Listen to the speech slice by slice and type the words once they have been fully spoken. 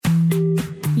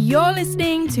You're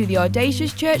listening to the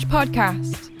Audacious Church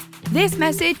podcast. This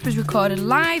message was recorded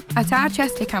live at our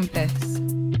Chester campus.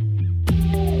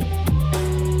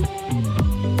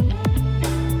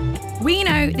 We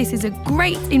know this is a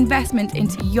great investment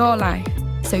into your life,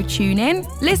 so tune in,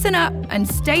 listen up, and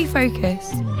stay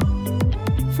focused.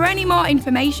 For any more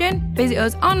information, visit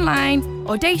us online,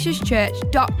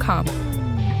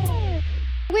 audaciouschurch.com.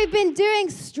 We've been doing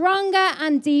stronger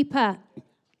and deeper.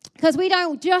 Because we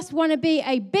don't just want to be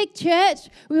a big church,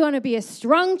 we want to be a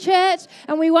strong church,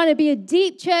 and we want to be a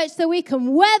deep church so we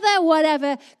can weather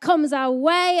whatever comes our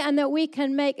way and that we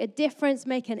can make a difference,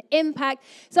 make an impact.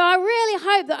 So I really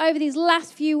hope that over these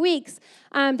last few weeks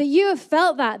that you have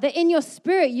felt that in your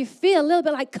spirit you feel a little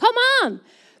bit like, come on,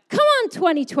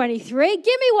 2023, give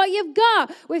me what you've got.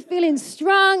 We're feeling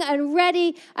strong and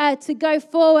ready to go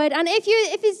forward. And if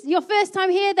it's your first time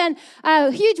here, then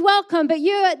huge welcome. But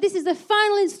this is the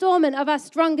final installment of our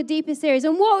Stronger, Deeper series.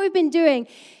 And what we've been doing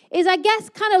is, I guess,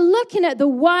 kind of looking at the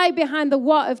why behind the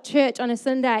what of church on a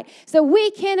Sunday. So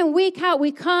week in and week out,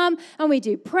 we come and we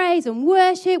do praise and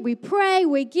worship, we pray,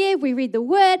 we give, we read the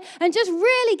word, and just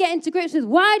really get into grips with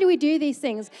why do we do these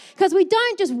things? Because we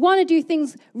don't just want to do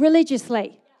things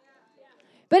religiously.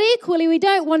 But equally, we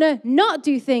don't want to not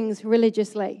do things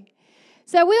religiously.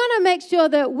 So we want to make sure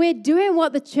that we're doing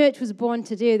what the church was born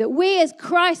to do, that we as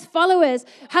Christ followers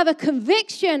have a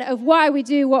conviction of why we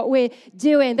do what we're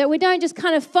doing, that we don't just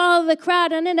kind of follow the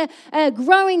crowd. And in a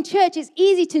growing church, it's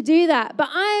easy to do that. But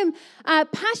I am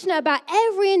passionate about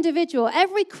every individual,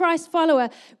 every Christ follower,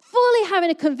 fully having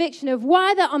a conviction of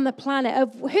why they're on the planet,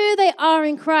 of who they are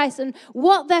in Christ and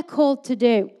what they're called to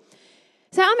do.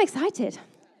 So I'm excited.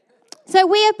 So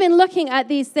we have been looking at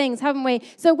these things, haven't we?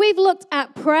 So we've looked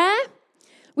at prayer,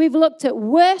 we've looked at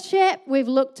worship, we've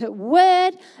looked at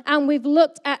word, and we've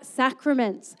looked at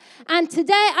sacraments. And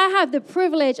today I have the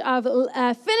privilege of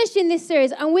finishing this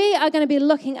series, and we are going to be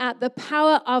looking at the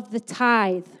power of the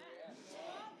tithe.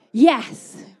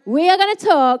 Yes, we are going to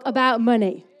talk about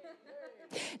money.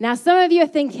 Now, some of you are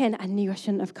thinking, I knew I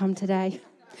shouldn't have come today.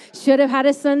 Should have had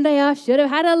a Sunday off, should have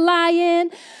had a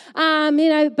lie-in,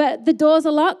 but the doors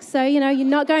are locked, so, you're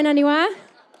not going anywhere.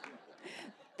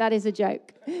 That is a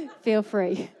joke. Feel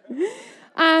free.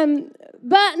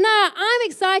 But no, I'm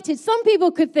excited. Some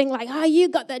people could think like, oh, you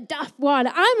got the daft one.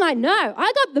 I'm like, no,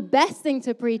 I got the best thing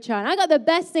to preach on. I got the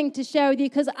best thing to share with you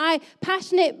because I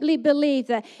passionately believe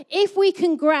that if we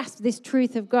can grasp this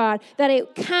truth of God, that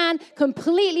it can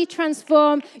completely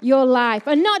transform your life.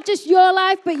 And not just your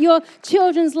life, but your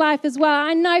children's life as well.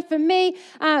 I know for me,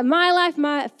 my life,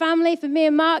 my family, for me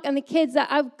and Mark and the kids, that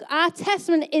our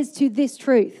testament is to this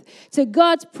truth, to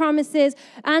God's promises.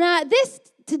 And this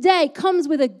today comes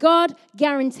with a God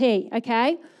guarantee,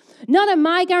 okay? Not a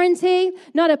my guarantee,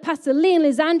 not a Pastor Lee and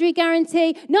Lizandri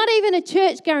guarantee, not even a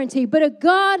church guarantee, but a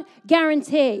God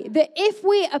guarantee that if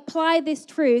we apply this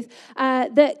truth,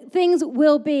 that things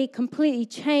will be completely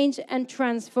changed and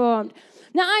transformed.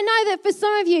 Now, I know that for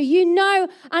some of you, you know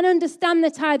and understand the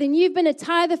tithe, and you've been a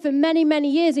tither for many, many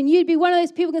years, and you'd be one of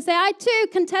those people who can say, I too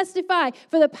can testify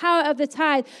for the power of the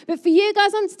tithe. But for you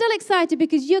guys, I'm still excited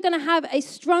because you're going to have a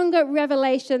stronger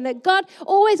revelation, that God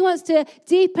always wants to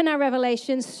deepen our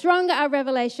revelation, stronger our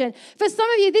revelation. For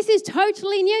some of you, this is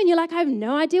totally new, and you're like, I have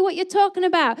no idea what you're talking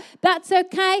about. That's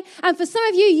okay. And for some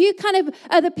of you, you kind of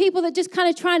are the people that just kind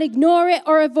of try and ignore it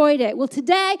or avoid it. Well,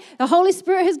 today, the Holy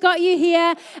Spirit has got you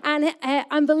here, and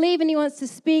I'm believing He wants to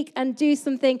speak and do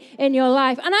something in your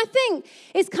life. And I think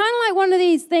it's kind of like one of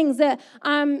these things that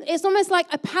it's almost like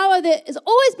a power that has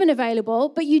always been available,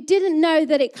 but you didn't know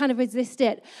that it kind of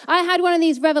existed. I had one of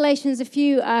these revelations a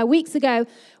few weeks ago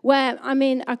where,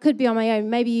 I could be on my own.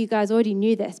 Maybe you guys already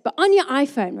knew this. But on your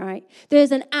iPhone, right,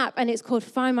 there's an app, and it's called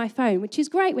Find My Phone, which is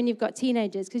great when you've got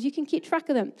teenagers because you can keep track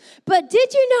of them. But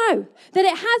did you know that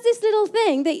it has this little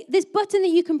thing, this button that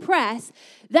you can press,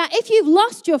 that if you've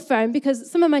lost your phone, because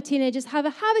some of my teenagers have a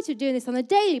habit of doing this on a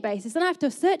daily basis, and I have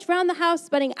to search around the house,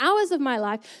 spending hours of my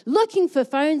life looking for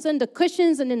phones under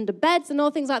cushions and in the beds and all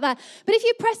things like that. But if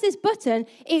you press this button,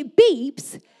 it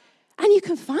beeps, and you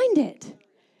can find it.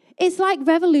 It's like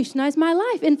revolutionized my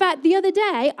life. In fact, the other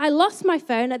day, I lost my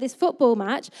phone at this football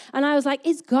match, and I was like,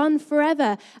 it's gone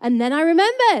forever. And then I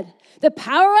remembered the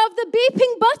power of the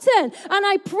beeping button, and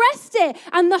I pressed it,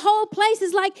 and the whole place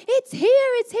is like, it's here.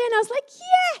 And I was like,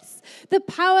 yes, the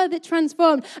power that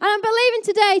transformed. And I'm believing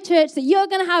today, church, that you're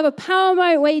going to have a power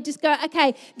moment where you just go,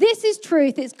 okay, this is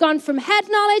truth. It's gone from head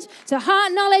knowledge to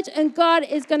heart knowledge, and God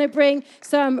is going to bring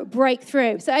some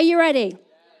breakthrough. So are you ready?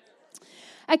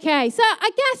 Okay, so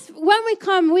I guess when we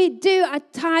come, we do our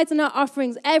tithes and our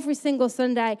offerings every single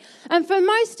Sunday. And for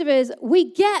most of us,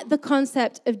 we get the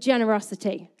concept of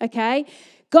generosity, okay?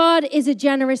 God is a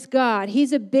generous God.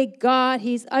 He's a big God.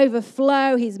 He's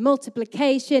overflow. He's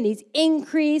multiplication. He's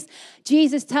increase.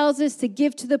 Jesus tells us to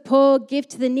give to the poor, give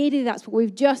to the needy. That's what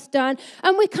we've just done.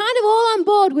 And we're kind of all on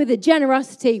board with the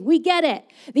generosity. We get it.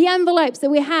 The envelopes that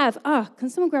we have. Oh, can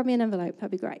someone grab me an envelope?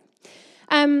 That'd be great.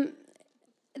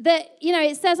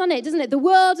 It says on it, doesn't it? The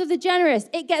world of the generous.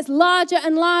 It gets larger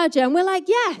and larger. And we're like,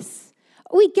 yes,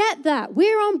 we get that.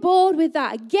 We're on board with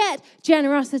that. I get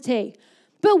generosity.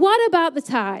 But what about the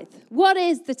tithe? What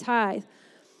is the tithe?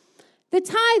 The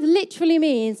tithe literally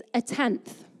means a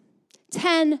tenth,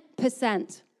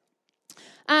 10%.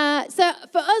 So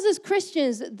for us as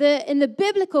Christians, in the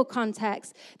biblical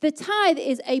context, the tithe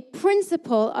is a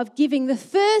principle of giving the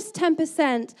first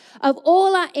 10% of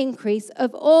all our increase,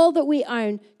 of all that we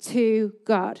own, to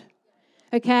God.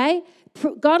 Okay?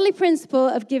 Godly principle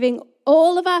of giving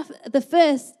all of the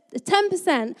first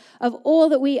 10% of all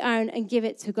that we own and give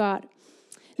it to God.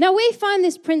 Now, we find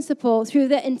this principle through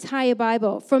the entire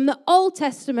Bible, from the Old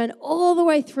Testament all the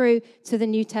way through to the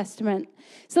New Testament.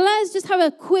 So let's just have a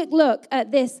quick look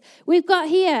at this. We've got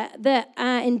here that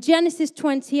in Genesis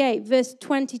 28, verse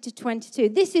 20 to 22.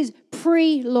 This is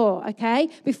pre-law, okay?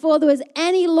 Before there was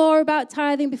any law about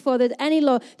tithing, before there's any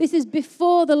law. This is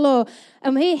before the law.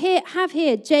 And we have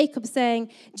here Jacob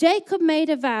saying, Jacob made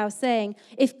a vow saying,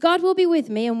 if God will be with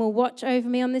me and will watch over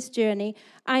me on this journey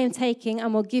I am taking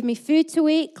and will give me food to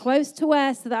eat, clothes to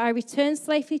wear, so that I return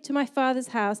safely to my father's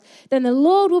house, then the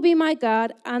Lord will be my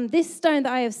God, and this stone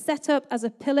that I have set up as a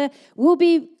pillar will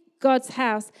be God's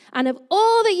house. And of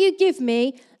all that you give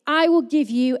me, I will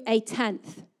give you a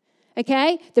tenth.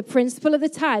 Okay? The principle of the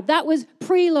tithe. That was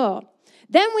pre-law.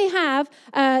 Then we have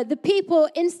the people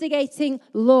instigating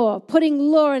law, putting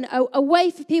law in a way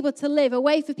for people to live, a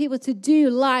way for people to do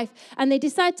life, and they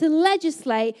decide to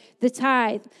legislate the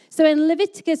tithe. So in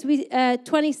Leviticus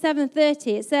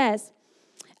 27:30, it says,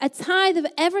 a tithe of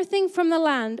everything from the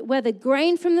land, whether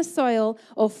grain from the soil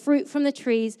or fruit from the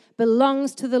trees,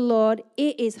 belongs to the Lord.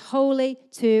 It is holy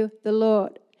to the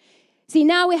Lord. See,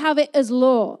 now we have it as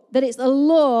law, that it's a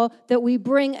law that we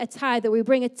bring a tithe, that we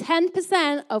bring a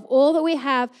 10% of all that we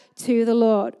have to the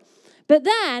Lord. But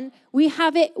then we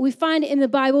find it in the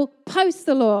Bible post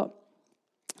the law.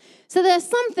 So there are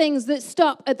some things that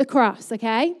stop at the cross,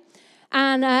 okay?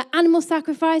 And animal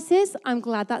sacrifices, I'm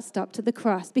glad that stopped at the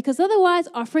cross, because otherwise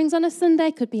offerings on a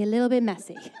Sunday could be a little bit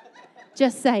messy.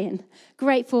 Just saying.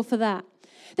 Grateful for that.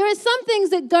 There are some things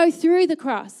that go through the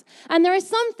cross, and there are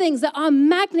some things that are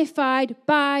magnified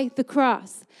by the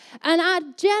cross. And our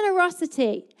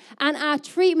generosity and our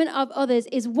treatment of others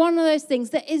is one of those things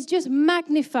that is just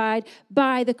magnified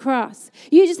by the cross.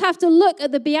 You just have to look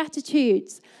at the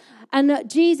Beatitudes, and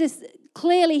Jesus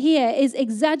clearly here is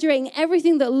exaggerating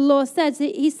everything that the law says.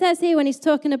 He says here when he's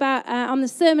talking about on the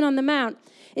Sermon on the Mount,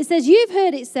 it says, you've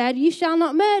heard it said, you shall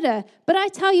not murder. But I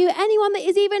tell you, anyone that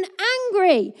is even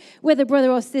angry with a brother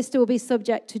or sister will be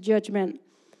subject to judgment.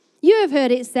 You have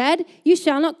heard it said, you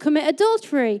shall not commit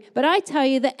adultery. But I tell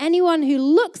you that anyone who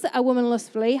looks at a woman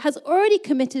lustfully has already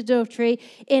committed adultery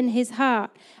in his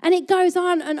heart. And it goes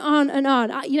on and on and on.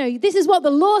 This is what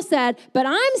the law said, but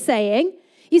I'm saying,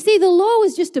 you see, the law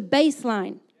was just a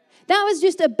baseline. That was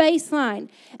just a baseline.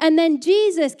 And then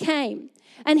Jesus came.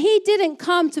 And he didn't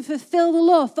come to fulfill the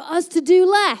law for us to do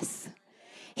less.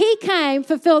 He came to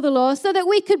fulfill the law so that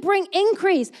we could bring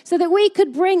increase, so that we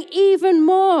could bring even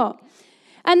more.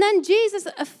 And then Jesus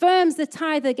affirms the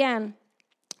tithe again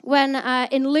when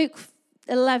in Luke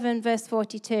 11, verse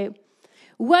 42.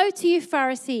 Woe to you,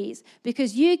 Pharisees,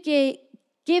 because you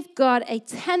give God a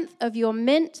tenth of your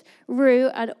mint, rue,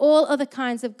 and all other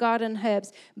kinds of garden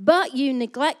herbs, but you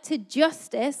neglected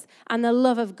justice and the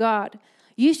love of God.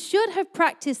 You should have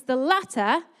practiced the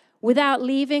latter without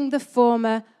leaving the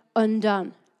former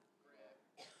undone.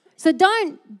 So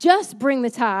don't just bring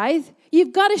the tithe.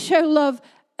 You've got to show love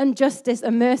and justice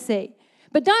and mercy.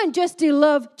 But don't just do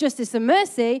love, justice, and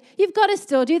mercy. You've got to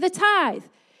still do the tithe.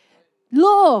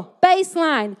 Law,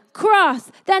 baseline,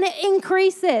 cross, then it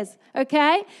increases,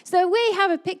 okay? So we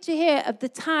have a picture here of the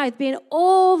tithe being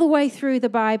all the way through the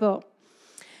Bible.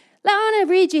 Now, I want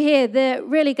to read you here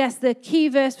the key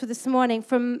verse for this morning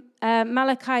from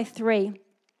Malachi 3.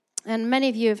 And many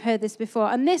of you have heard this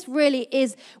before. And this really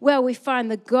is where we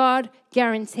find the God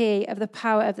guarantee of the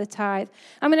power of the tithe.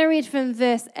 I'm going to read from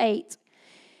verse 8.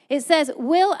 It says,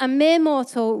 will a mere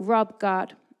mortal rob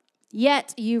God?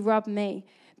 Yet you rob me.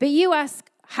 But you ask,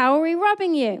 how are we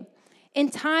robbing you? in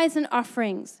tithes and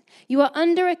offerings. You are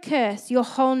under a curse, your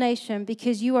whole nation,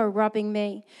 because you are robbing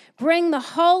me. Bring the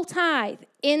whole tithe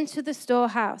into the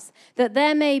storehouse, that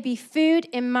there may be food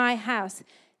in my house.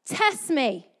 Test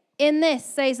me in this,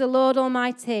 says the Lord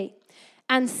Almighty,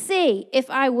 and see if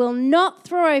I will not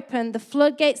throw open the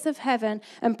floodgates of heaven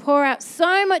and pour out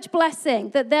so much blessing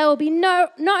that there will be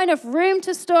not enough room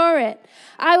to store it.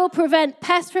 I will prevent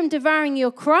pests from devouring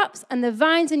your crops, and the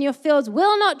vines in your fields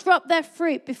will not drop their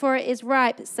fruit before it is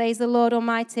ripe, says the Lord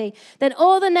Almighty. Then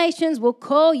all the nations will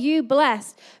call you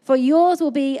blessed, for yours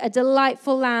will be a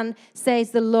delightful land,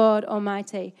 says the Lord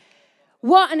Almighty.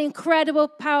 What an incredible,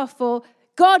 powerful,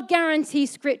 God-guaranteed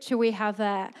scripture we have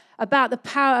there about the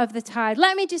power of the tithe.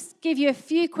 Let me just give you a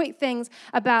few quick things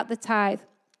about the tithe.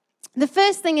 The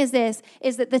first thing is this,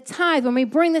 is that the tithe, when we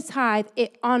bring the tithe,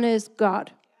 it honors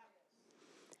God.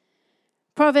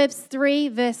 Proverbs 3,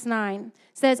 verse 9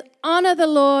 says, honor the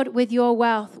Lord with your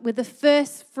wealth, with the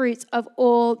first fruits of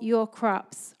all your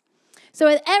crops. So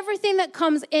with everything that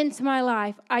comes into my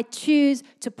life, I choose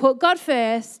to put God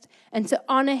first and to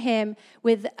honor him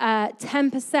with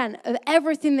 10% of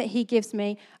everything that he gives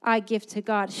me, I give to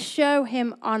God. Show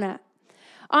him honor.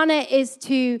 Honor is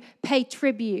to pay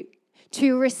tribute,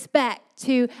 to respect,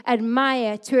 to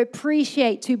admire, to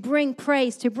appreciate, to bring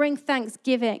praise, to bring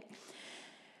thanksgiving.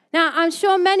 Now, I'm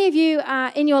sure many of you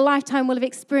in your lifetime will have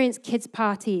experienced kids'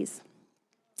 parties.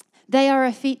 They are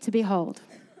a feat to behold.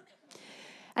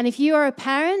 And if you are a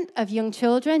parent of young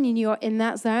children and you're in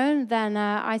that zone, then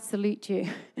I salute you.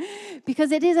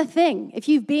 Because it is a thing. If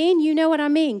you've been, you know what I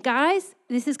mean. Guys,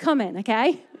 this is coming,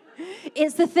 okay?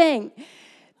 It's the thing.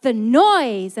 The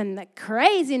noise and the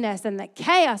craziness and the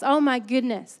chaos, oh my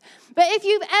goodness. But if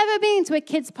you've ever been to a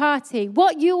kid's party,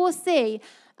 what you will see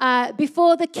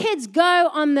before the kids go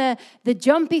on the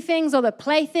jumpy things or the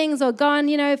play things or go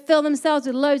and, fill themselves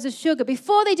with loads of sugar,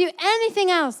 before they do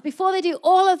anything else, before they do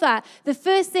all of that, the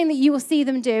first thing that you will see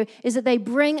them do is that they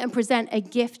bring and present a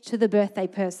gift to the birthday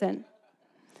person.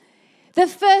 The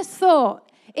first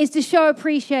thought is to show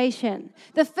appreciation.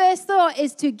 The first thought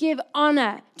is to give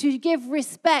honor, to give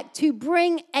respect, to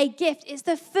bring a gift. It's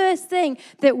the first thing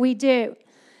that we do.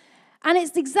 And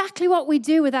it's exactly what we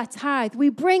do with our tithe. We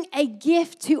bring a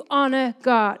gift to honor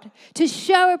God, to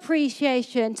show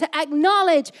appreciation, to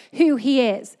acknowledge who he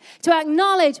is, to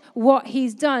acknowledge what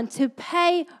he's done, to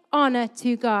pay honor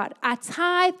to God. Our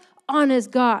tithe honors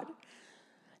God.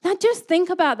 Now just think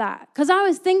about that, because I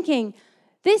was thinking,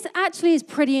 this actually is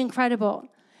pretty incredible,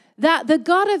 that the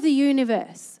God of the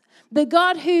universe, the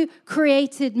God who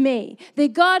created me, the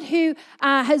God who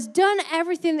has done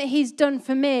everything that he's done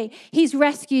for me. He's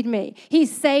rescued me.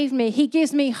 He's saved me. He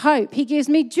gives me hope. He gives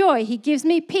me joy. He gives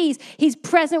me peace. He's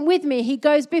present with me. He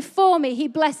goes before me. He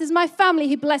blesses my family.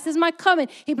 He blesses my coming.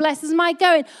 He blesses my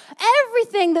going.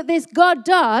 Everything that this God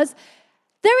does,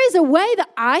 there is a way that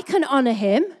I can honor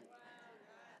him.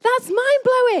 That's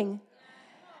mind-blowing.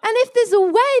 And if there's a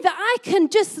way that I can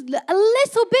just a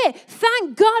little bit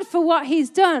thank God for what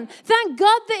he's done, thank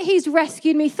God that he's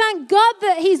rescued me, thank God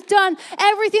that he's done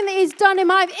everything that he's done in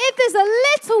my life, if there's a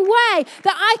little way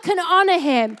that I can honor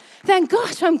him, then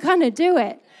gosh, I'm going to do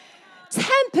it.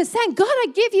 10%, God, I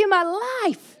give you my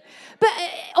life. But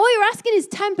all you're asking is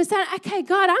 10%. Okay,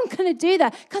 God, I'm going to do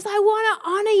that because I want to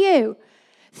honor you.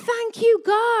 Thank you,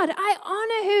 God. I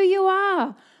honor who you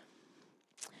are.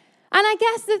 And I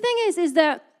guess the thing is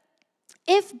that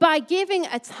if by giving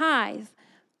a tithe,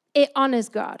 it honors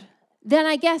God, then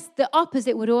I guess the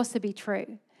opposite would also be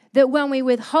true. That when we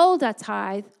withhold our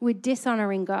tithe, we're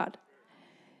dishonoring God.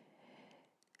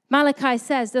 Malachi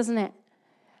says, doesn't it?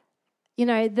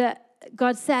 That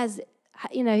God says,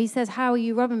 he says, how are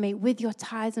you robbing me? With your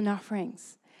tithes and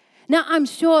offerings. Now, I'm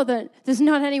sure that there's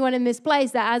not anyone in this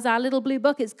place that as our little blue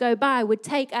buckets go by would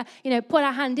take, put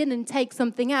our hand in and take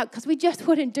something out, because we just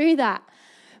wouldn't do that.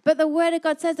 But the Word of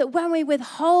God says that when we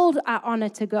withhold our honor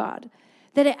to God,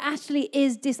 that it actually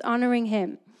is dishonoring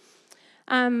him.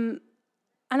 And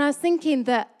I was thinking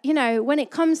that, when it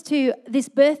comes to this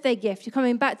birthday gift, you're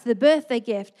coming back to the birthday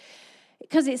gift,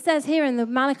 because it says here in the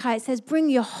Malachi, it says, bring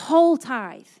your whole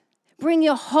tithe. Bring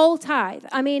your whole tithe.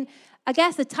 I mean, I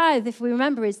guess a tithe, if we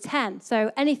remember, is 10.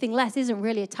 So anything less isn't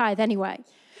really a tithe anyway.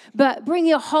 But bring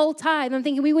your whole tithe. I'm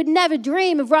thinking we would never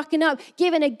dream of rocking up,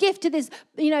 giving a gift to this,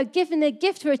 giving a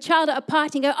gift to a child at a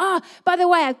party and go, by the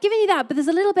way, I've given you that, but there's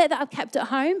a little bit that I've kept at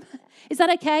home. Is that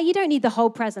okay? You don't need the whole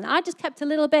present. I just kept a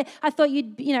little bit. I thought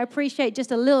you'd, appreciate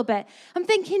just a little bit. I'm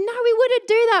thinking, no, we wouldn't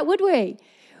do that, would we?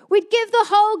 We'd give the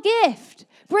whole gift.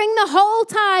 Bring the whole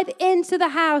tithe into the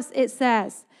house, it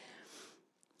says.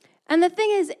 And the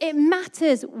thing is, it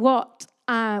matters what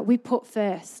we put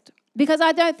first. Because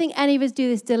I don't think any of us do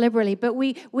this deliberately, but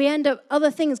we end up, other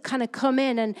things kind of come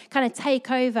in and kind of take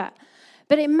over.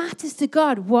 But it matters to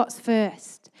God what's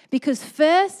first. Because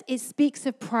first, it speaks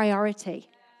of priority.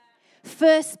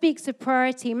 First speaks of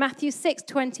priority. Matthew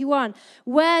 6:21,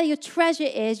 where your treasure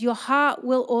is, your heart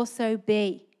will also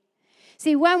be.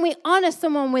 See, when we honor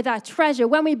someone with our treasure,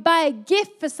 when we buy a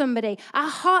gift for somebody, our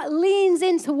heart leans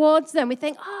in towards them. We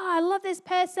think, I love this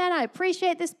person. I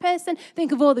appreciate this person.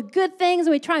 Think of all the good things.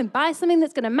 And we try and buy something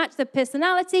that's going to match their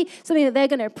personality, something that they're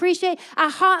going to appreciate. Our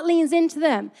heart leans into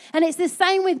them. And it's the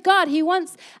same with God. He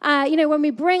wants, when we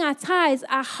bring our tithes,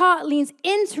 our heart leans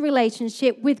into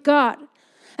relationship with God.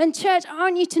 And church, I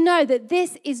want you to know that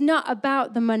this is not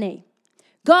about the money.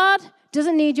 God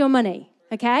doesn't need your money,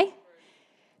 okay?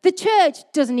 The church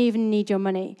doesn't even need your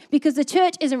money because the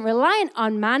church isn't reliant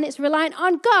on man. It's reliant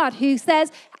on God who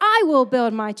says, I will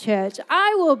build my church.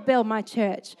 I will build my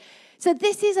church. So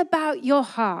this is about your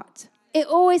heart. It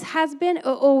always has been, it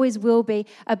always will be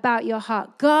about your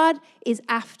heart. God is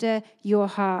after your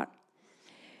heart.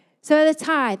 So the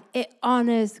tithe, it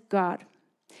honors God.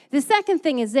 The second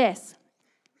thing is this.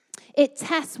 It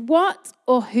tests what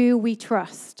or who we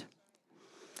trust.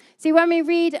 See, when we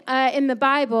read in the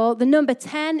Bible, the number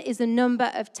 10 is a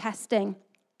number of testing.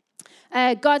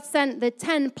 God sent the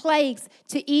 10 plagues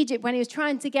to Egypt when he was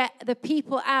trying to get the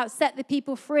people out, set the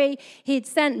people free. He'd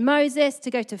sent Moses to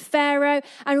go to Pharaoh.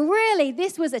 And really,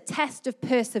 this was a test of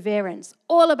perseverance,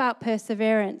 all about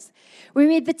perseverance. We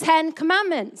read the 10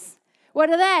 commandments. What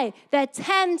are they? They're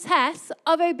 10 tests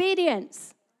of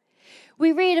obedience.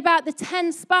 We read about the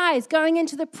 10 spies going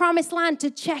into the promised land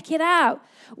to check it out.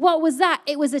 What was that?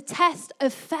 It was a test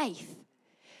of faith.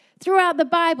 Throughout the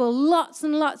Bible, lots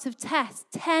and lots of tests.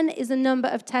 10 is a number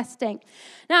of testing.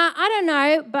 Now, I don't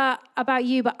know about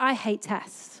you, but I hate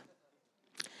tests.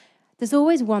 There's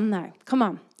always one, though. Come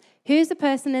on. Who's the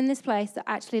person in this place that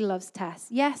actually loves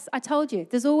tests? Yes, I told you.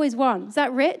 There's always one. Is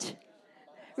that Rich?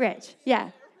 Rich.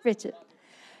 Yeah, Richard.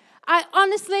 I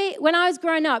honestly, when I was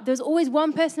growing up, there was always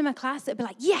one person in my class that would be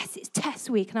like, yes, it's test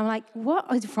week. And I'm like, what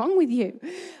is wrong with you?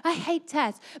 I hate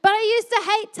tests. But I used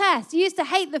to hate tests. I used to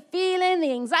hate the feeling,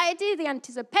 the anxiety, the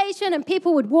anticipation. And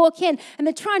people would walk in and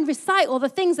they'd try and recite all the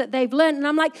things that they've learned. And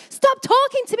I'm like, stop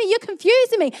talking to me. You're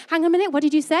confusing me. Hang on a minute. What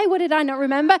did you say? What did I not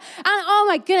remember? And oh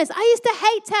my goodness, I used to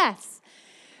hate tests.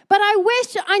 But I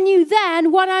wish I knew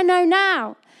then what I know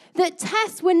now. That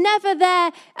tests were never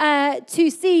there to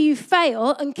see you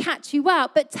fail and catch you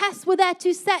out, but tests were there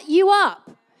to set you up,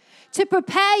 to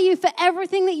prepare you for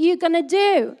everything that you're going to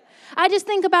do. I just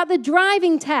think about the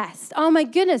driving test. Oh my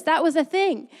goodness, that was a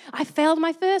thing. I failed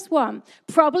my first one.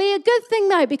 Probably a good thing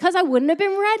though, because I wouldn't have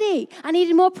been ready. I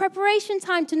needed more preparation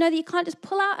time to know that you can't just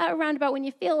pull out at a roundabout when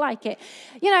you feel like it.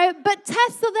 But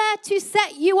tests are there to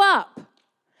set you up.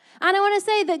 And I want to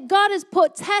say that God has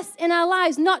put tests in our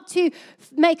lives not to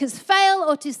make us fail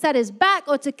or to set us back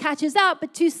or to catch us out,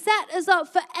 but to set us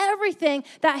up for everything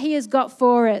that he has got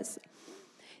for us.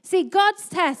 See, God's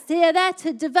tests, they're there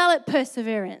to develop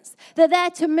perseverance. They're there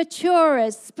to mature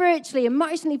us spiritually,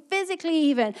 emotionally, physically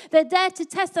even. They're there to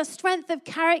test our strength of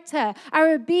character, our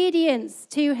obedience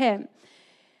to him.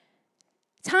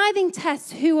 Tithing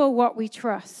tests who or what we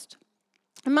trust.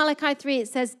 In Malachi 3, it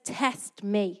says, test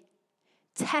me.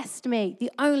 Test me. The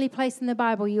only place in the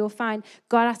Bible you'll find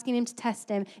God asking him to test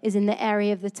him is in the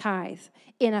area of the tithe,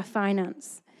 in our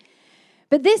finance.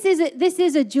 But this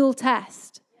is a dual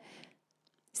test.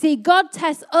 See, God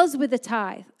tests us with the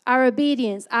tithe, our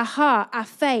obedience, our heart, our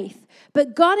faith.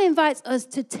 But God invites us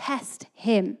to test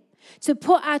him, to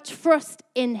put our trust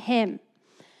in him.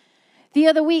 The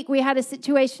other week, we had a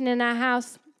situation in our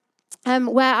house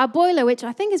where our boiler, which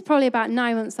I think is probably about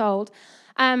 9 months old,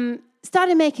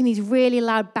 started making these really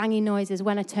loud banging noises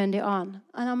when I turned it on.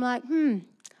 And I'm like,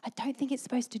 I don't think it's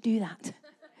supposed to do that.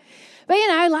 But,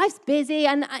 life's busy.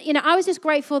 And, I was just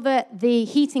grateful that the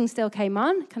heating still came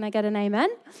on. Can I get an amen?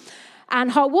 And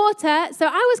hot water. So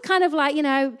I was kind of like,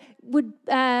 would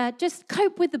just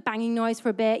cope with the banging noise for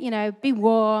a bit, be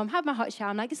warm, have my hot shower.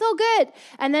 I'm like, it's all good.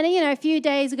 And then, a few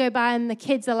days go by and the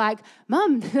kids are like,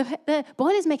 Mum, the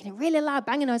boiler's making a really loud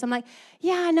banging noise. I'm like,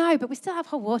 yeah, I know, but we still have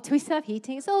hot water. We still have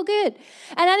heating. It's all good.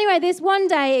 And anyway, this one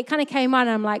day it kind of came on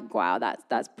and I'm like, wow,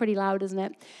 that's pretty loud, isn't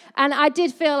it? And I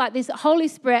did feel like this Holy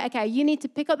Spirit, okay, you need to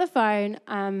pick up the phone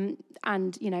and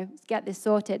get this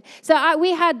sorted. So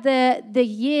we had the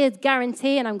year's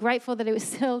guarantee, and I'm grateful that it was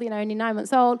still, only 9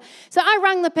 months old. So I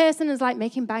rang the person who was like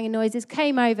making banging noises,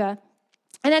 came over.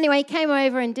 And anyway, he came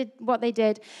over and did what they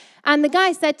did. And the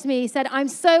guy said to me, he said, I'm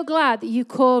so glad that you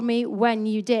called me when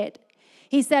you did.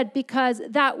 He said, because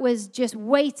that was just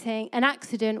an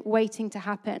accident waiting to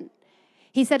happen.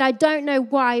 He said, I don't know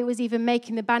why it was even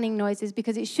making the banging noises,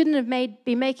 because it shouldn't have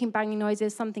been making banging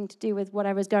noises, something to do with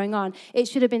whatever's going on. It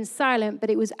should have been silent, but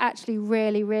it was actually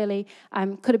really, really,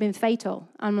 could have been fatal.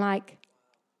 I'm like,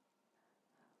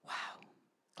 wow,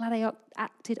 glad I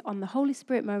acted on the Holy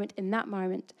Spirit moment in that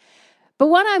moment. But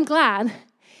what I'm glad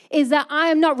is that I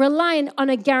am not relying on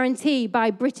a guarantee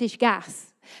by British Gas.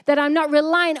 That I'm not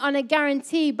relying on a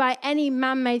guarantee by any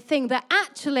man-made thing, that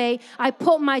actually I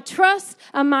put my trust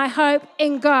and my hope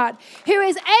in God, who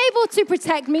is able to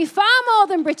protect me far more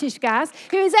than British Gas,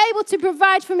 who is able to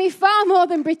provide for me far more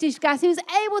than British Gas, who is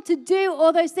able to do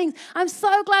all those things. I'm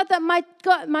so glad that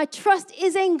my trust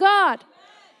is in God.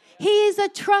 He is a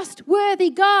trustworthy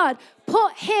God.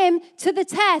 Put him to the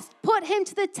test. Put him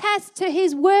to the test to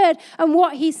his word and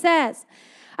what he says.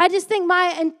 I just think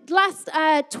my last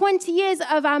 20 years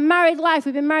of our married life,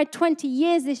 we've been married 20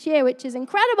 years this year, which is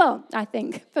incredible, I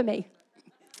think, for me.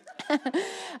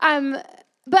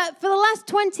 But for the last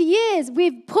 20 years,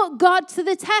 we've put God to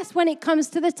the test when it comes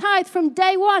to the tithe from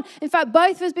day one. In fact,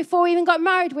 both of us, before we even got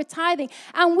married, were tithing.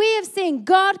 And we have seen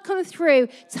God come through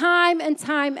time and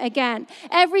time again.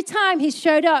 Every time he's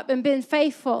showed up and been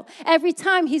faithful. Every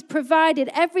time he's provided.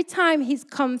 Every time he's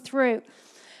come through.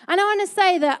 And I want to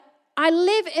say that I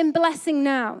live in blessing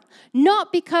now,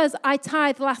 not because I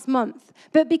tithed last month,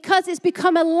 but because it's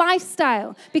become a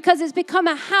lifestyle, because it's become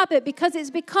a habit, because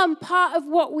it's become part of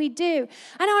what we do.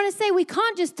 And I want to say we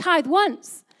can't just tithe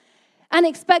once and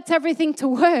expect everything to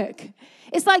work.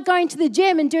 It's like going to the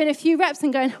gym and doing a few reps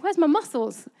and going, where's my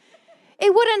muscles?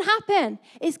 It wouldn't happen.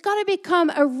 It's got to become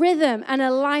a rhythm and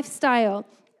a lifestyle.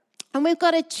 And we've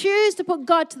got to choose to put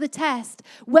God to the test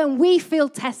when we feel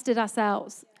tested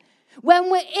ourselves.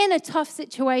 When we're in a tough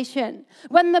situation,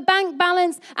 when the bank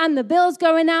balance and the bills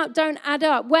going out don't add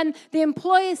up, when the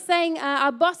employer's saying,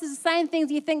 our bosses are saying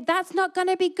things, you think that's not going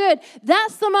to be good.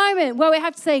 That's the moment where we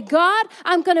have to say, God,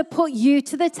 I'm going to put you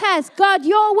to the test. God,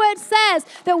 your word says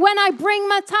that when I bring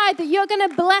my tithe, that you're going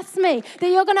to bless me, that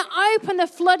you're going to open the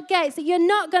floodgates, that you're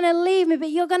not going to leave me,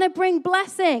 but you're going to bring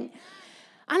blessing.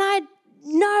 And I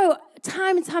know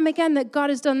time and time again that God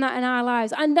has done that in our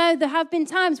lives. I know there have been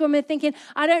times when we're thinking,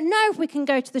 I don't know if we can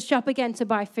go to the shop again to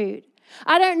buy food.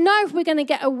 I don't know if we're going to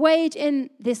get a wage in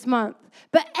this month.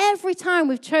 But every time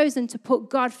we've chosen to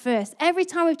put God first, every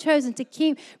time we've chosen to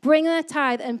keep bringing the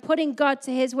tithe and putting God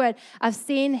to his word, I've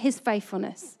seen his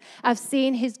faithfulness. I've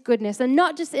seen his goodness. And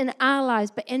not just in our lives,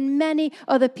 but in many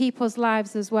other people's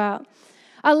lives as well.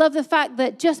 I love the fact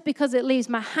that just because it leaves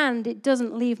my hand, it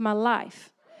doesn't leave my life.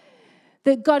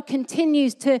 That God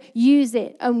continues to use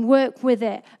it and work with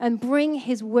it and bring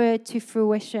his word to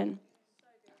fruition.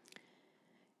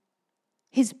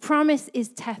 His promise is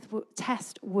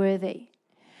test-worthy.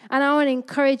 And I want to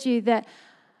encourage you that,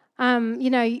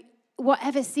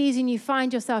 whatever season you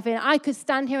find yourself in, I could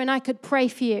stand here and I could pray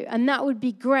for you, and that would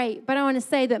be great. But I want to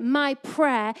say that my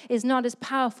prayer is not as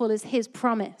powerful as his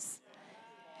promise.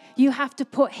 You have to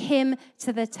put him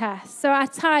to the test. So our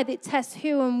tithe, it tests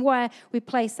who and where we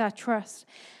place our trust.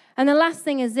 And the last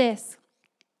thing is this.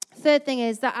 Third thing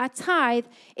is that our tithe,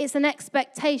 it's an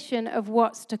expectation of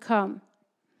what's to come.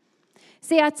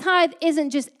 See, our tithe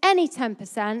isn't just any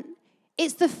 10%.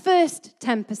 It's the first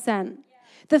 10%.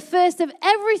 The first of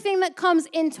everything that comes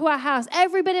into our house,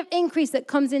 every bit of increase that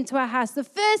comes into our house. The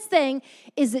first thing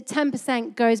is that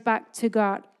 10% goes back to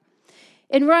God.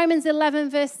 In Romans 11,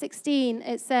 verse 16,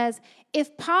 it says,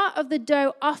 if part of the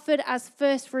dough offered as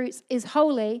first fruits is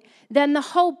holy, then the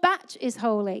whole batch is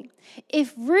holy.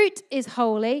 If root is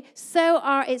holy, so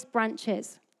are its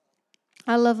branches.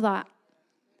 I love that.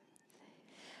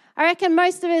 I reckon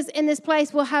most of us in this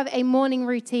place will have a morning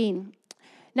routine.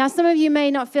 Now, some of you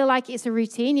may not feel like it's a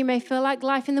routine. You may feel like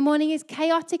life in the morning is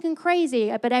chaotic and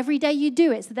crazy, but every day you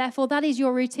do it, so therefore that is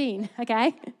your routine,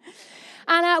 okay?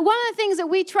 And one of the things that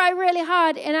we try really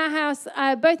hard in our house,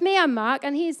 both me and Mark,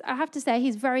 and I have to say,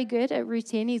 he's very good at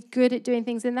routine. He's good at doing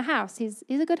things in the house. He's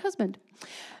a good husband.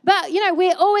 But,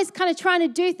 we're always kind of trying to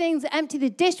do things, empty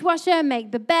the dishwasher,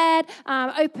 make the bed,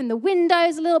 open the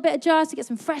windows a little bit ajar to get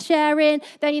some fresh air in.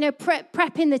 Then,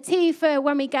 prepping the tea for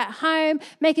when we get home,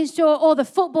 making sure all the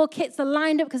football kits are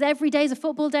lined up because every day is a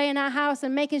football day in our house,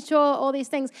 and making sure all these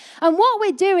things. And what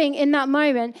we're doing in that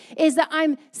moment is that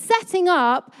I'm setting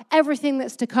up everything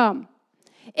that's to come.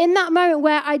 In that moment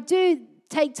where I do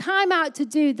take time out to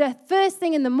do the first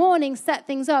thing in the morning, set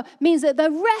things up, means that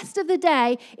the rest of the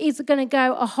day is going to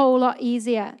go a whole lot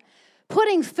easier.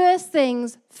 Putting first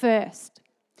things first.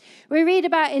 We read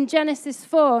about in Genesis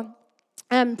 4,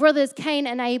 brothers Cain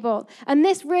and Abel. And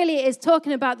this really is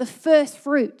talking about the first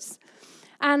fruits.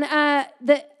 And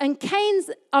Cain's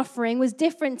offering was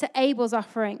different to Abel's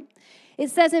offering. It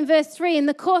says in verse 3, in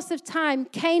the course of time,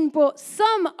 Cain brought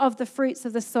some of the fruits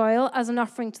of the soil as an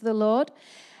offering to the Lord,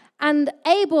 and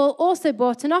Abel also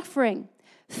brought an offering,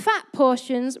 fat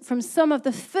portions from some of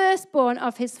the firstborn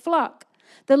of his flock.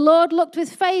 The Lord looked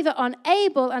with favor on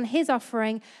Abel and his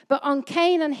offering, but on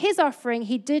Cain and his offering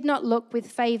he did not look with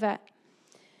favor.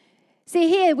 See,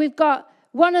 here we've got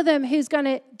one of them who's going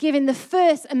to give in the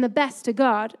first and the best to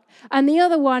God, and the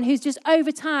other one who's just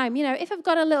over time, if I've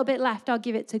got a little bit left, I'll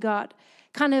give it to God.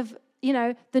 Kind of,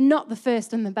 not the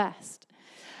first and the best.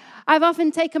 I've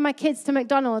often taken my kids to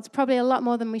McDonald's, probably a lot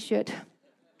more than we should,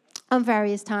 on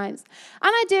various times. And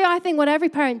I think what every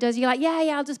parent does, you're like, yeah,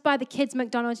 I'll just buy the kids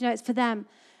McDonald's, it's for them.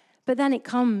 But then it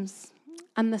comes,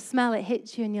 and the smell, it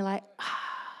hits you, and you're like,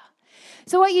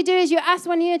 So what you do is you ask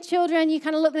one of your children, you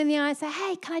kind of look them in the eye and say,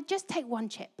 hey, can I just take one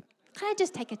chip? Can I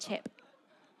just take a chip?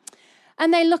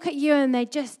 And they look at you, and they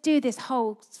just do this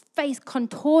whole face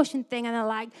contortion thing, and they're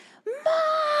like,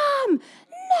 Mom, no,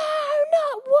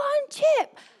 not one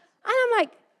chip. And I'm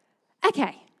like,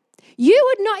 okay, you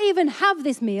would not even have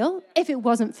this meal if it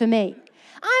wasn't for me.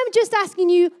 I'm just asking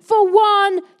you for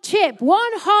one chip,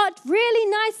 one hot, really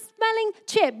nice smelling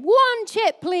chip, one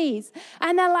chip, please.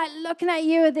 And they're like looking at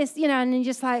you with this, and you're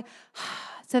just like,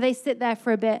 so they sit there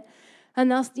for a bit and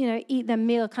they'll, eat their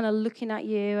meal kind of looking at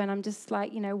you. And I'm just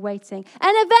like, waiting.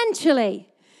 And eventually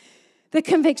the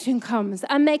conviction comes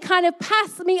and they kind of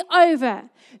pass me over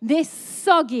this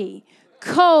soggy,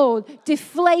 cold,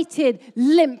 deflated,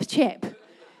 limp chip.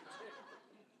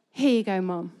 Here you go,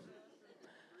 Mom.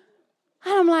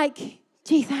 And I'm like,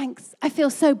 gee, thanks. I feel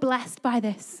so blessed by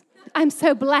this. I'm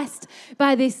so blessed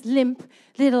by this limp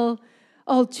little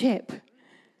old chip.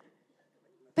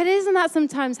 But isn't that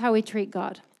sometimes how we treat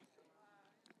God?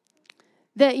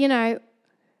 That,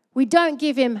 we don't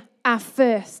give him our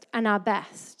first and our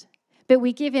best, but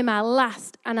we give him our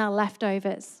last and our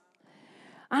leftovers.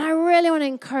 And I really want to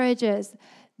encourage us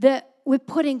that we're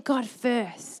putting God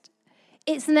first.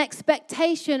 It's an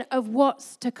expectation of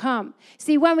what's to come.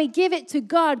 See, when we give it to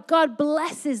God, God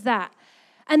blesses that.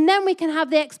 And then we can have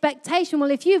the expectation, well,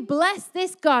 if you've blessed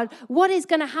this, God, what is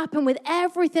going to happen with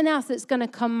everything else that's going to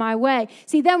come my way?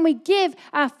 See, then we give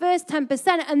our first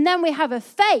 10%, and then we have a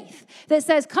faith that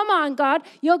says, come on, God,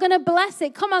 you're going to bless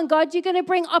it. Come on, God, you're going to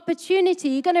bring opportunity.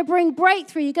 You're going to bring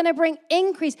breakthrough. You're going to bring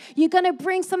increase. You're going to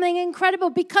bring something incredible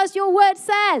because your word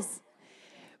says.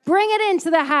 Bring it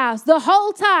into the house, the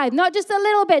whole tithe, not just a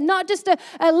little bit, not just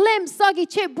a limp, soggy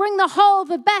chip. Bring the whole,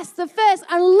 the best, the first,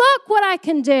 and look what I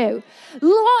can do.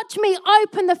 Watch me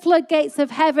open the floodgates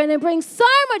of heaven and bring so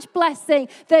much blessing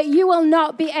that you will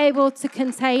not be able to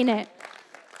contain it.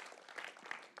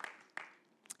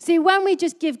 See, when we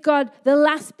just give God the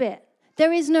last bit,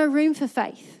 there is no room for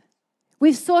faith.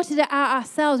 We've sorted it out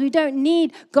ourselves. We don't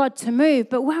need God to move.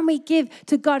 But when we give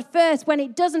to God first, when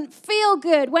it doesn't feel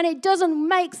good, when it doesn't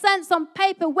make sense on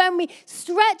paper, when we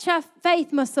stretch our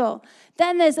faith muscle,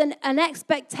 then there's an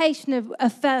expectation of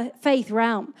a faith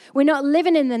realm. We're not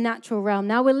living in the natural realm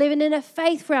now. We're living in a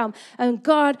faith realm, and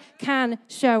God can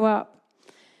show up.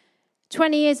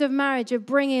 20 years of marriage of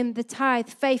bringing the tithe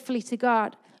faithfully to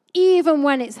God. Even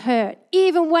when it's hurt,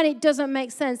 even when it doesn't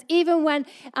make sense, even when,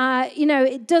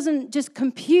 it doesn't just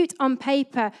compute on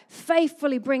paper,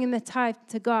 faithfully bringing the tithe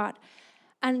to God.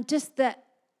 And just the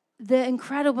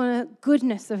incredible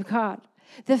goodness of God,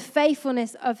 the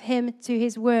faithfulness of him to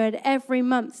his word every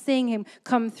month, seeing him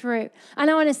come through. And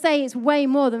I want to say it's way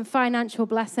more than financial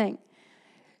blessing.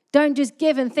 Don't just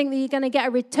give and think that you're going to get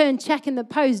a return check in the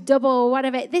post, double or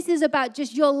whatever. This is about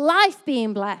just your life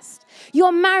being blessed,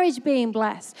 your marriage being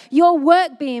blessed, your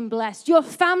work being blessed, your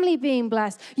family being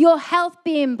blessed, your health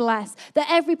being blessed, that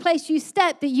every place you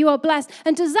step that you are blessed.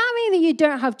 And does that mean that you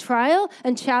don't have trial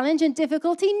and challenge and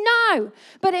difficulty? No.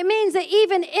 But it means that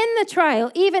even in the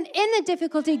trial, even in the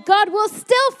difficulty, God will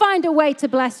still find a way to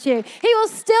bless you. He will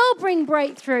still bring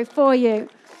breakthrough for you.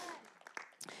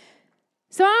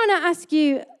 So I want to ask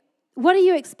you, what are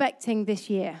you expecting this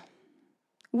year?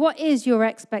 What is your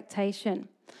expectation?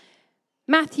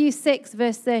 Matthew 6,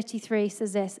 verse 33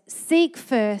 says this, seek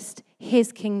first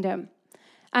his kingdom,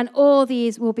 and all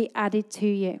these will be added to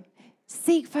you.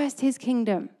 Seek first his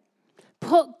kingdom.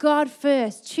 Put God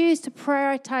first. Choose to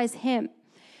prioritize him.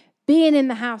 Being in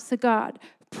the house of God,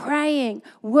 praying,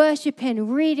 worshiping,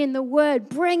 reading the word,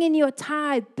 bringing your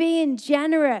tithe, being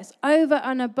generous over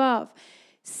and above.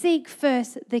 Seek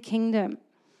first the kingdom.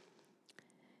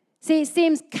 See, it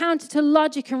seems counter to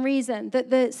logic and reason that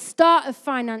the start of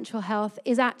financial health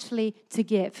is actually to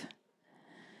give.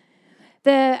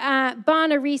 The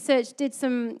Barna Research did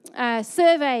some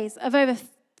surveys of over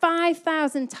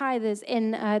 5,000 tithers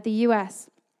in the US.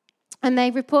 And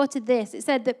they reported this. It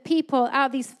said that people, out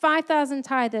of these 5,000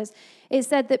 tithers, it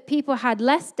said that people had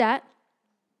less debt,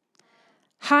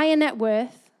 higher net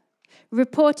worth,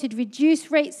 reported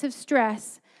reduced rates of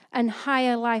stress, and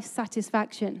higher life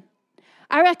satisfaction.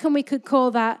 I reckon we could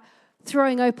call that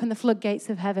throwing open the floodgates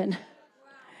of heaven.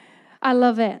 I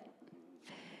love it.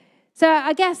 So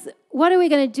I guess, what are we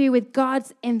going to do with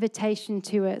God's invitation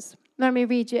to us? Let me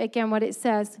read you again what it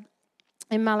says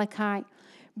in Malachi.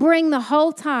 Bring the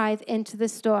whole tithe into the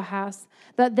storehouse,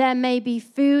 that there may be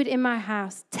food in my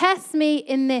house. Test me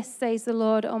in this, says the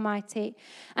Lord Almighty,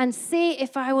 and see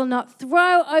if I will not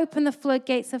throw open the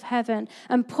floodgates of heaven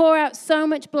and pour out so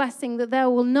much blessing that there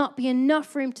will not be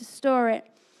enough room to store it.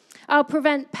 I'll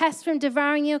prevent pests from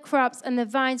devouring your crops, and the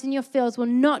vines in your fields will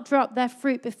not drop their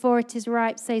fruit before it is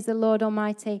ripe, says the Lord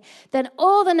Almighty. Then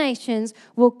all the nations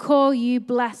will call you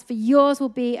blessed, for yours will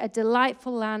be a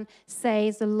delightful land,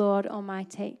 says the Lord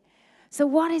Almighty. So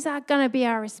what is going to be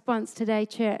our response today,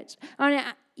 church? I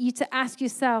want you to ask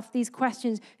yourself these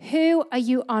questions. Who are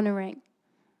you honoring?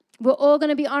 We're all going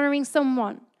to be honoring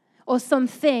someone or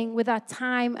something with our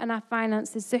time and our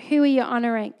finances. So who are you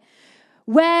honoring?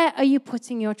 Where are you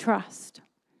putting your trust?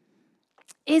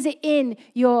 Is it in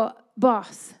your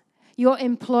boss, your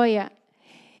employer?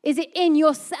 Is it in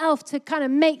yourself to kind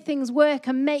of make things work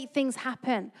and make things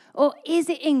happen? Or is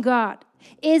it in God?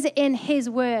 Is it in His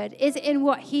word? Is it in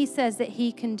what He says that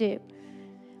He can do?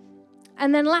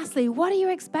 And then lastly, what are you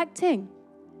expecting?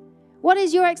 What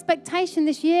is your expectation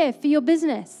this year for your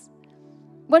business?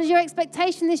 What is your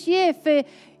expectation this year for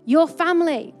your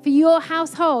family, for your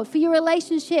household, for your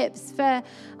relationships, for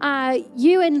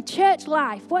you in church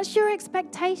life? What's your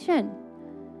expectation?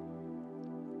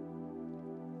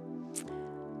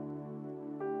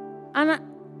 And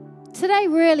today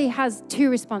really has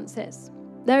two responses.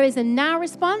 There is a now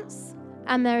response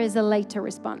and there is a later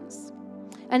response.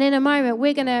 And in a moment,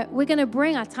 we're gonna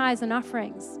bring our tithes and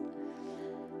offerings.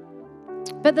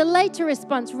 But the later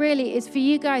response really is for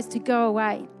you guys to go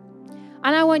away.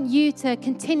 And I want you to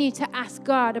continue to ask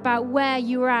God about where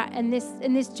you are at in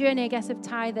this journey, I guess, of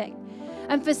tithing.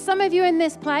 And for some of you in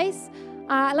this place,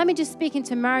 let me just speak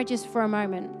into marriages for a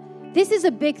moment. This is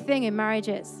a big thing in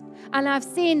marriages. And I've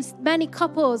seen many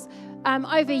couples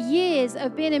over years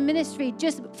of being in ministry,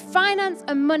 just finance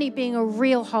and money being a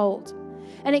real hold.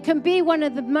 And it can be one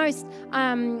of the most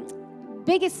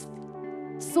biggest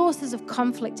sources of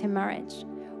conflict in marriage,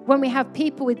 when we have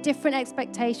people with different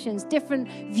expectations, different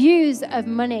views of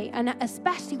money, and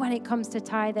especially when it comes to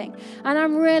tithing. And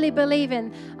I'm really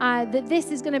believing that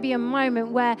this is going to be a moment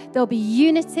where there'll be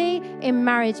unity in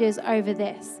marriages over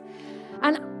this.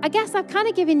 And I guess I've kind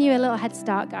of given you a little head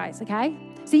start, guys, okay?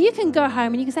 So you can go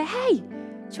home and you can say, hey,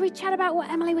 should we chat about what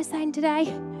Emily was saying today?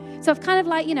 So I've kind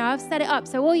of I've set it up.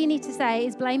 So all you need to say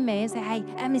is blame me and say, hey,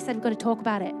 Emily said we've got to talk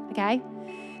about it, okay?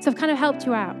 So I've kind of helped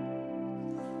you out.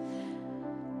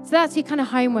 So that's your kind of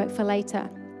homework for later.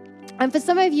 And for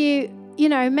some of you,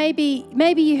 maybe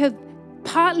you have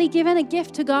partly given a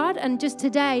gift to God, and just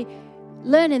today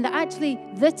learning that actually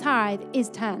the tithe is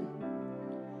 10.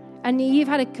 And you've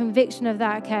had a conviction of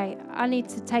that, okay, I need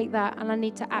to take that and I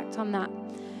need to act on that.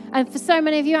 And for so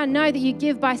many of you, I know that you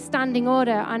give by standing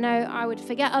order. I know I would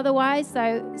forget otherwise,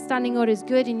 so standing order is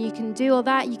good, and you can do all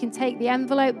that. You can take the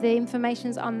envelope, the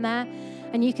information's on there,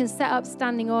 and you can set up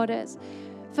standing orders.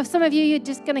 For some of you, you're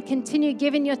just going to continue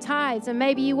giving your tithes, and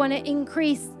maybe you want to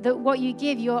increase what you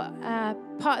give. Your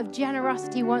part of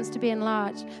generosity wants to be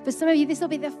enlarged. For some of you, this will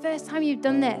be the first time you've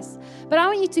done this. But I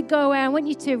want you to go away. I want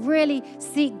you to really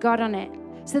seek God on it.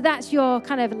 So that's your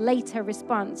kind of later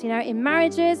response, in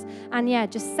marriages, and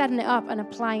just setting it up and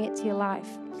applying it to your life.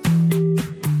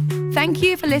 Thank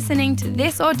you for listening to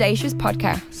this Audacious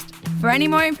podcast. For any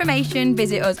more information,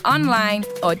 visit us online,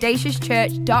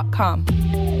 audaciouschurch.com.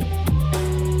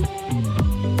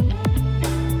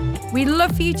 We'd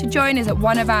love for you to join us at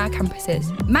one of our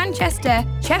campuses, Manchester,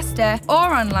 Chester,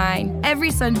 or online,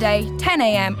 every Sunday, 10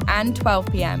 a.m. and 12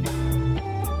 p.m.